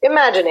just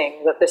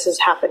imagining that this is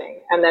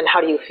happening. And then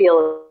how do you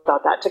feel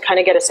about that, to kind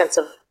of get a sense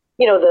of,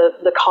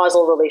 the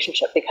causal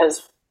relationship,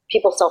 because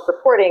people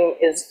self-reporting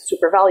is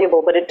super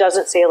valuable, but it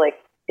doesn't say like,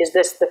 is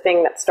this the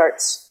thing that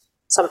starts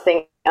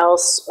something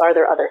else? Are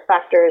there other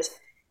factors?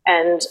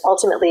 And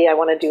ultimately I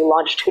want to do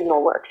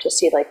longitudinal work to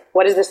see like,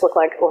 what does this look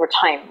like over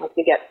time? Like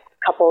we get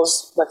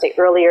couples, let's say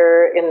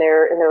earlier in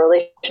their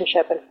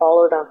relationship, and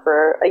follow them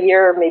for a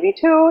year, maybe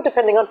two,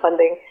 depending on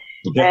funding.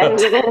 Yeah. And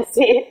then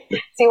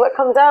see what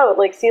comes out.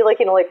 Like see like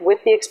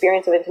with the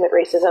experience of intimate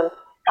racism,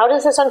 how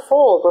does this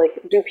unfold?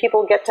 Like, do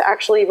people get to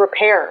actually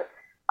repair?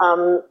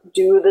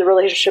 Do the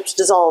relationships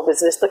dissolve? Is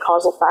this the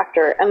causal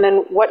factor? And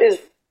then what is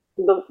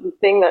the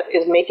thing that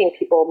is making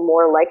people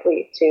more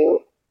likely to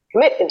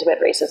commit intimate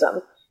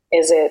racism?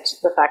 Is it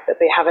the fact that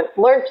they haven't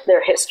learned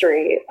their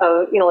history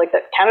of, like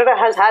that Canada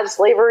has had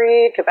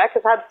slavery, Quebec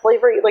has had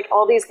slavery, like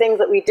all these things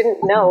that we didn't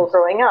know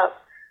growing up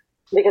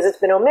because it's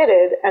been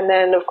omitted. And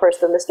then, of course,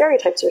 then the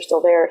stereotypes are still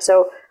there.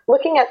 So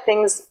looking at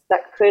things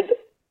that could,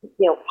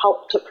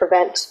 help to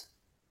prevent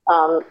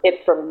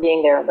it from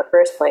being there in the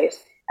first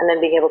place, and then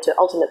being able to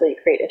ultimately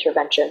create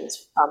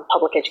interventions,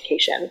 public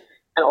education,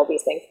 and all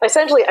these things.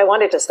 Essentially, I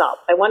wanted to stop.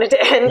 I wanted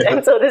to end.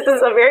 And so this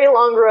is a very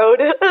long road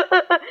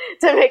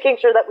to making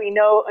sure that we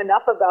know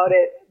enough about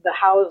it, the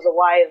hows, the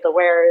whys, the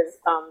wheres,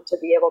 to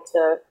be able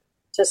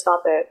to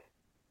stop it.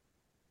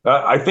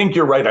 I think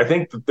you're right. I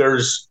think that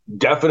there's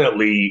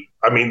definitely,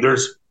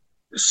 there's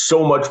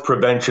so much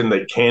prevention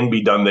that can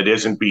be done that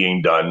isn't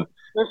being done,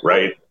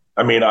 right?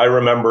 I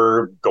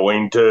remember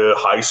going to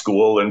high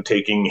school and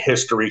taking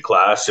history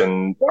class,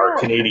 and our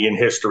Canadian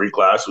history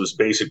class was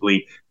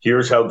basically,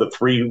 here's how the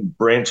three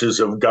branches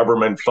of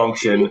government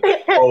function.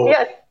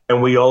 Yes.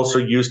 And we also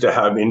used to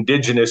have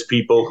Indigenous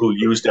people who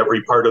used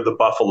every part of the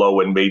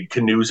buffalo and made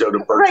canoes out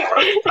of birch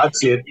bark.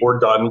 That's it. We're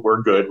done.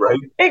 We're good, right?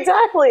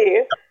 Exactly.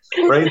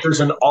 Right.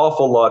 There's an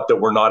awful lot that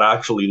we're not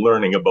actually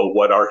learning about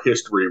what our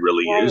history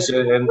really is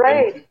and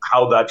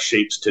how that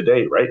shapes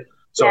today, right?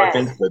 So I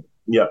think that,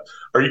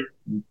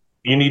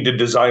 you need to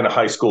design a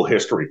high school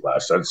history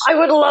class. I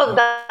would love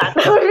that.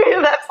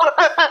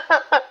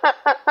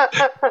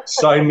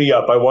 Sign me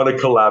up. I want to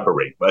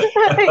collaborate. But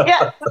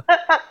yes.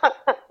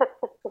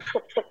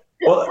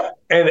 Well,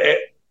 and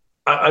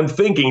I'm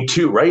thinking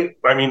too, right?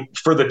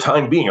 For the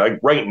time being, like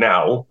right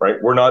now, right?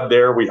 We're not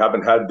there. We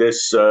haven't had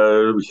this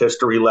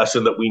history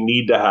lesson that we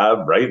need to have,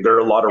 right? There are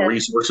a lot of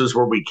resources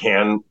where we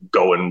can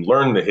go and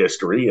learn the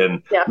history,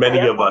 and many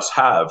of us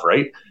have,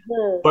 right?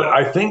 But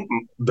I think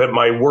that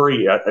my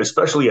worry,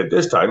 especially at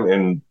this time,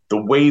 and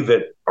the way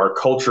that our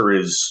culture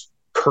is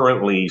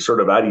currently sort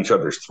of at each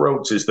other's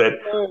throats, is that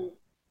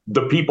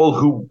the people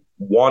who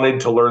wanted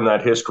to learn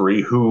that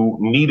history, who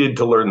needed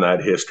to learn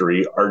that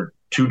history, are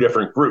two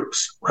different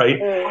groups, right?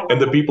 And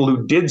the people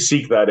who did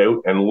seek that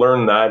out and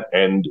learn that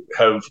and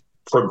have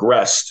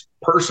progressed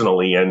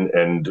personally and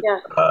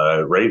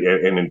right,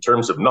 and in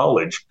terms of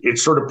knowledge,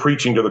 it's sort of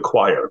preaching to the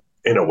choir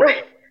in a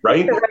way,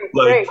 right?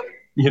 Like,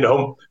 you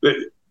know,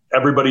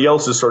 everybody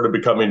else has sort of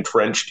become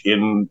entrenched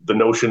in the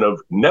notion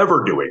of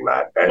never doing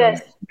that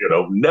and, you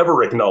know,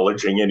 never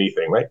acknowledging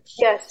anything, right?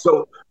 Yes.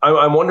 So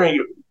I'm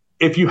wondering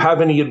if you have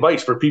any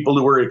advice for people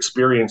who are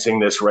experiencing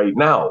this right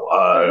now,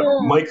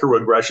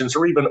 microaggressions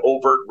or even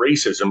overt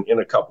racism in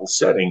a couple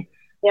setting,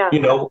 you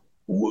know,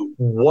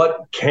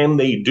 what can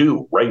they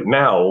do right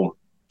now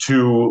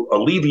to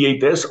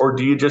alleviate this, or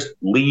do you just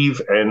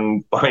leave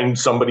and find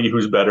somebody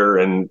who's better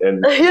and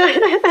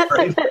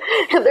right?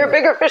 They're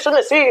bigger fish in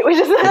the sea. We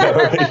just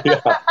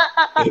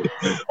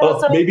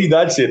well, maybe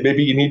that's it.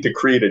 Maybe you need to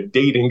create a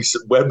dating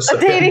website, a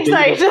dating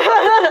site,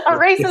 a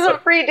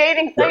racism-free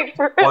dating site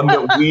one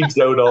that weeds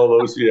out all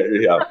those.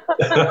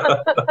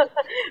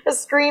 A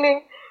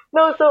screening.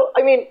 No, so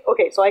I mean,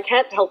 okay, so I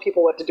can't tell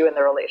people what to do in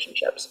their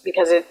relationships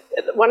because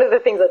one of the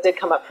things that did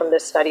come up from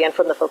this study and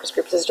from the focus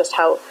groups is just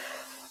how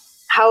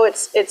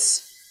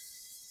it's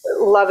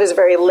love is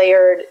very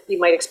layered. You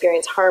might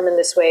experience harm in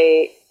this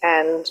way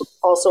and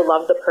also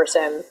love the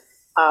person.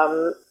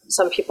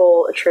 Some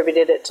people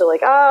attributed it to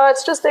like,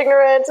 it's just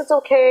ignorance. It's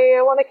okay.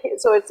 I want to keep.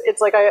 So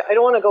it's like, I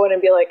don't want to go in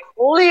and be like,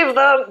 leave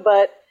them.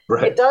 But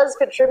it does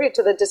contribute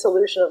to the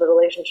dissolution of the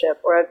relationship,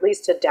 or at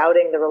least to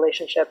doubting the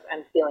relationship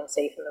and feeling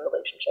safe in the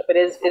relationship.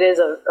 It is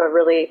a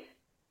really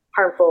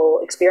harmful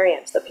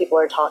experience that people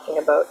are talking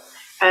about.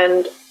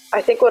 And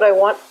I think what I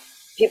want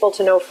people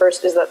to know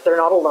first is that they're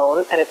not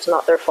alone and it's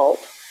not their fault.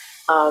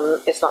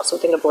 It's not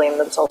something to blame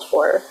themselves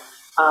for.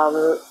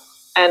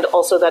 And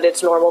also that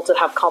it's normal to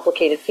have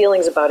complicated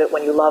feelings about it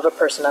when you love a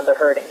person and they're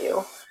hurting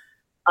you.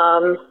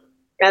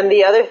 And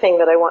the other thing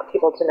that I want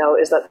people to know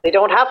is that they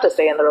don't have to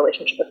stay in the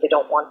relationship if they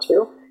don't want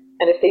to.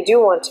 And if they do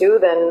want to,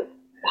 then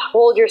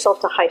hold yourself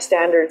to high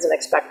standards and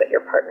expect that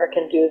your partner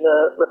can do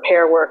the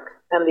repair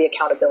work and the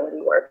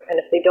accountability work. And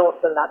if they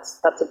don't, then that's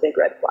a big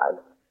red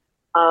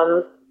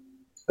flag.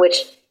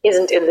 Which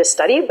isn't in this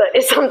study, but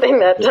is something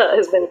that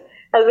has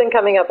been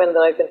coming up and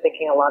that I've been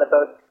thinking a lot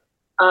about.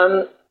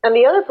 And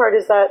the other part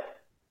is that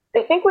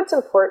I think what's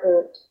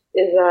important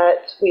is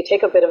that we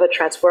take a bit of a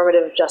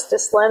transformative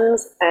justice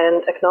lens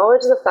and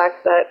acknowledge the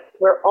fact that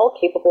we're all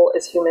capable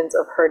as humans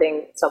of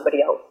hurting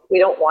somebody else. We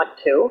don't want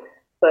to,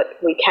 but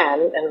we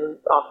can, and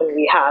often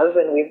we have,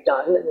 and we've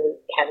done, and we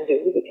can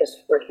do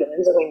because we're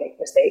humans and we make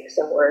mistakes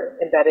and we're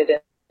embedded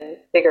in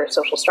bigger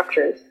social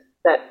structures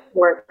that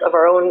weren't of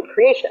our own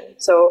creation.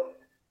 So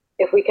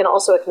if we can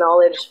also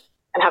acknowledge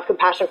and have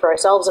compassion for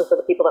ourselves and for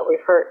the people that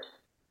we've hurt,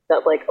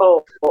 that like,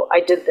 oh, well,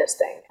 I did this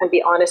thing, and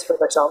be honest with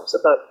ourselves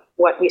about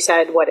what we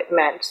said, what it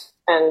meant,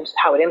 and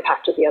how it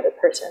impacted the other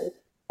person,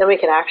 then we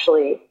can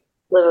actually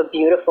live a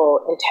beautiful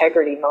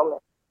integrity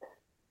moment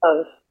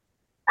of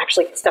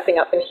actually stepping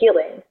up and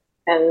healing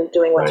and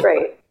doing what's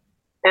right.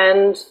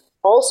 And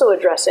also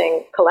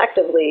addressing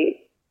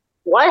collectively,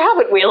 why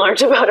haven't we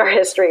learned about our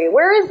history?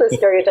 Where is this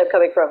stereotype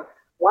coming from?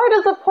 Why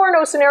does the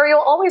porno scenario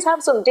always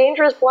have some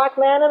dangerous black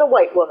man and a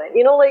white woman?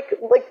 You know, like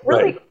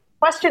really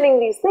questioning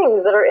these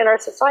things that are in our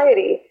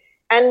society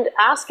and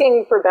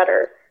asking for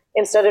better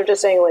instead of just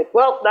saying like,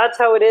 well, that's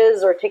how it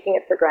is, or taking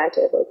it for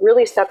granted. Like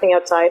really stepping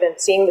outside and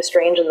seeing the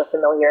strange and the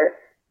familiar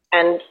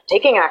and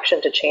taking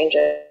action to change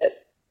it. I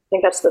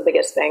think that's the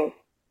biggest thing,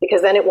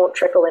 because then it won't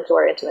trickle into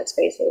our intimate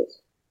spaces.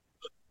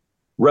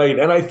 Right.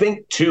 And I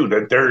think too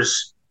that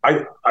there's,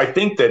 I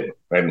think that,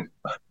 and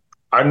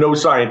I'm no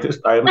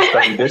scientist, I haven't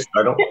studied this,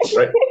 I don't,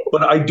 right?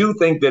 But I do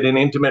think that in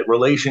intimate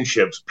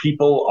relationships,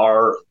 people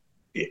are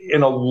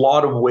in a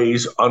lot of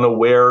ways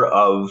unaware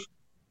of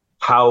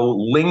how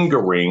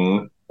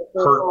lingering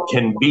hurt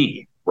can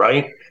be,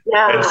 right?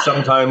 Yeah. And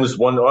sometimes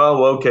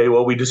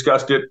we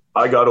discussed it,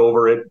 I got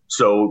over it,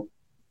 so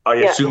I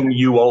assume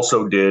you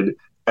also did.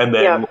 And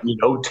then,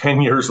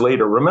 10 years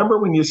later, remember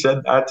when you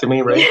said that to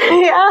me, right?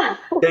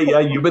 Yeah,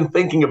 you've been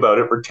thinking about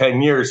it for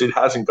 10 years. It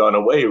hasn't gone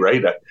away,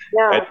 right?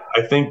 And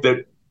I think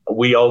that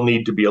we all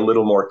need to be a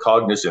little more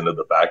cognizant of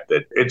the fact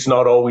that it's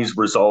not always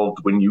resolved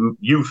when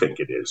you think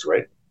it is,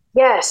 right?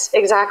 Yes,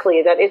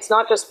 exactly. That it's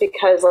not just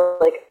because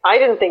like I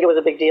didn't think it was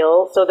a big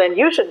deal, so then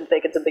you shouldn't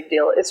think it's a big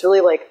deal. It's really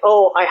like,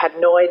 oh, I had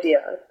no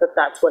idea that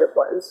that's what it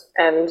was.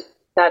 And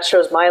that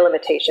shows my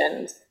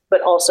limitations,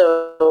 but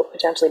also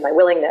potentially my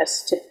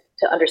willingness to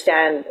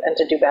understand and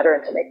to do better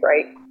and to make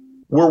right.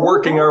 We're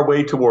working our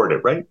way toward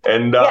it, right?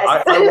 And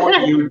I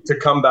want you to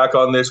come back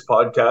on this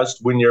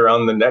podcast when you're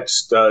on the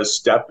next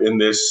step in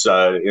this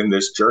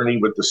journey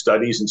with the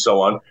studies and so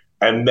on.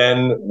 And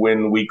then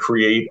when we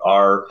create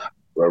our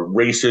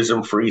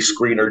racism-free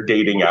screener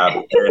dating app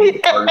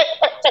and our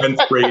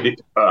 10th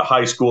grade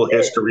high school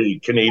history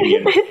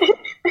Canadian.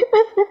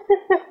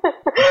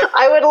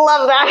 I would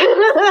love that.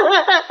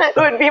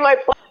 It would be my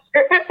pleasure.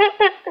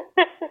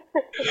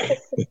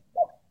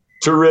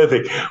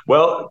 Terrific.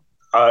 Well,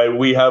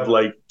 we have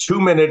like 2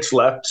 minutes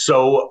left.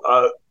 So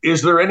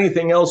is there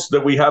anything else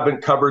that we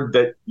haven't covered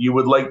that you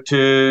would like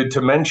to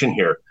mention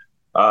here?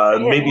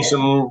 maybe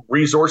some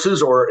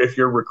resources, or if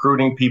you're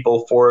recruiting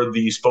people for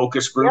these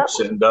focus groups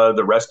and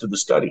the rest of the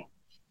study.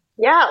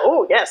 Yeah.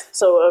 Oh, yes.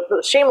 So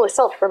shameless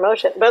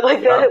self-promotion, but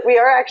we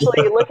are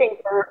actually looking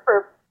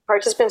for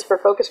participants for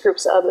focus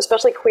groups,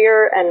 especially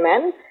queer and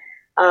men,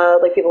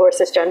 like people who are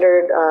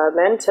cisgendered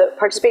men, to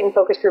participate in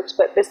focus groups,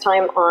 but this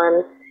time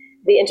on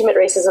the intimate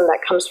racism that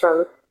comes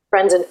from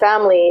friends and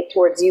family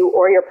towards you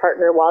or your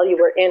partner while you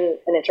were in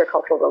an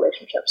intercultural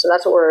relationship. So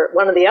that's what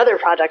one of the other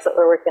projects that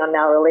we're working on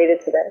now related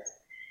to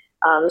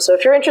this. So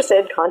if you're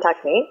interested,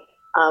 contact me.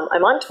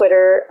 I'm on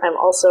Twitter. I'm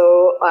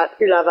also at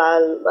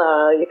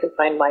ULaval. You can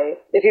find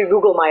if you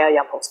Google Maya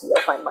Yampolsky,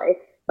 you'll find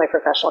my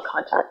professional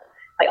contact.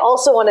 I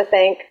also want to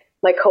thank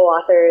my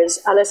co-authors.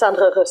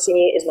 Alessandra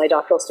Rossini is my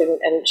doctoral student,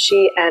 and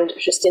she and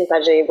Justine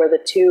Paget were the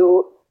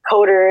two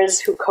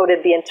coders who coded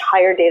the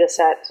entire data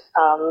set.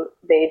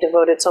 They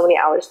devoted so many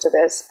hours to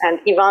this. And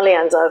Ivan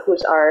Leanza,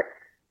 who's our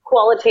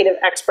qualitative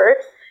expert,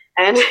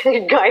 and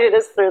guided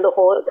us through the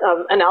whole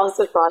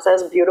analysis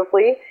process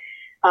beautifully.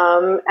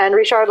 And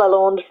Richard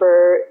Lalonde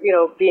for,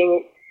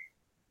 being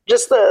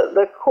just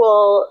the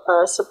cool,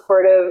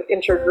 supportive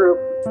intergroup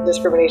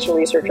discrimination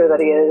researcher that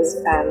he is,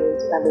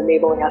 and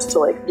enabling us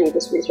to do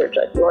this research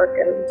at York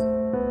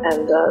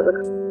and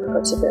the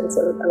participants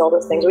and all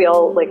those things. We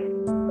all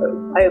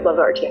I love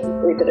our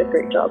team. We did a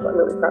great job. I'm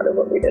really proud of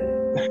what we did.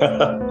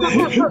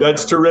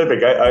 That's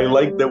terrific. I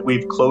like that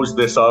we've closed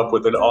this off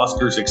with an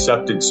Oscars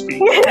acceptance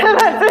speech.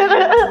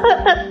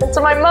 That's it.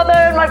 To my mother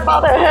and my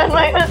father.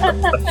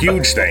 And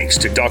Huge thanks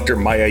to Dr.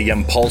 Maya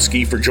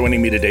Yampolsky for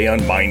joining me today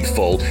on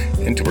Mindful,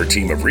 and to her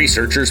team of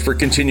researchers for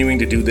continuing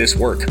to do this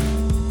work.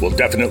 We'll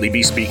definitely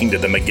be speaking to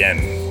them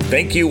again.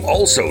 Thank you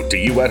also to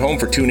you at home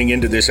for tuning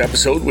into this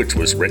episode, which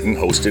was written,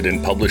 hosted,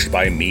 and published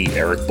by me,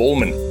 Eric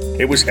Bowman.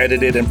 It was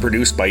edited and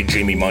produced by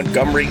Jamie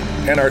Montgomery,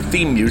 and our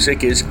theme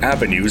music is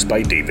Avenues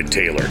by David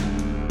Taylor.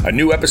 A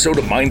new episode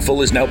of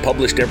Mindful is now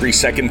published every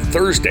second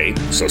Thursday,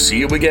 so see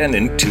you again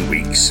in 2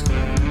 weeks.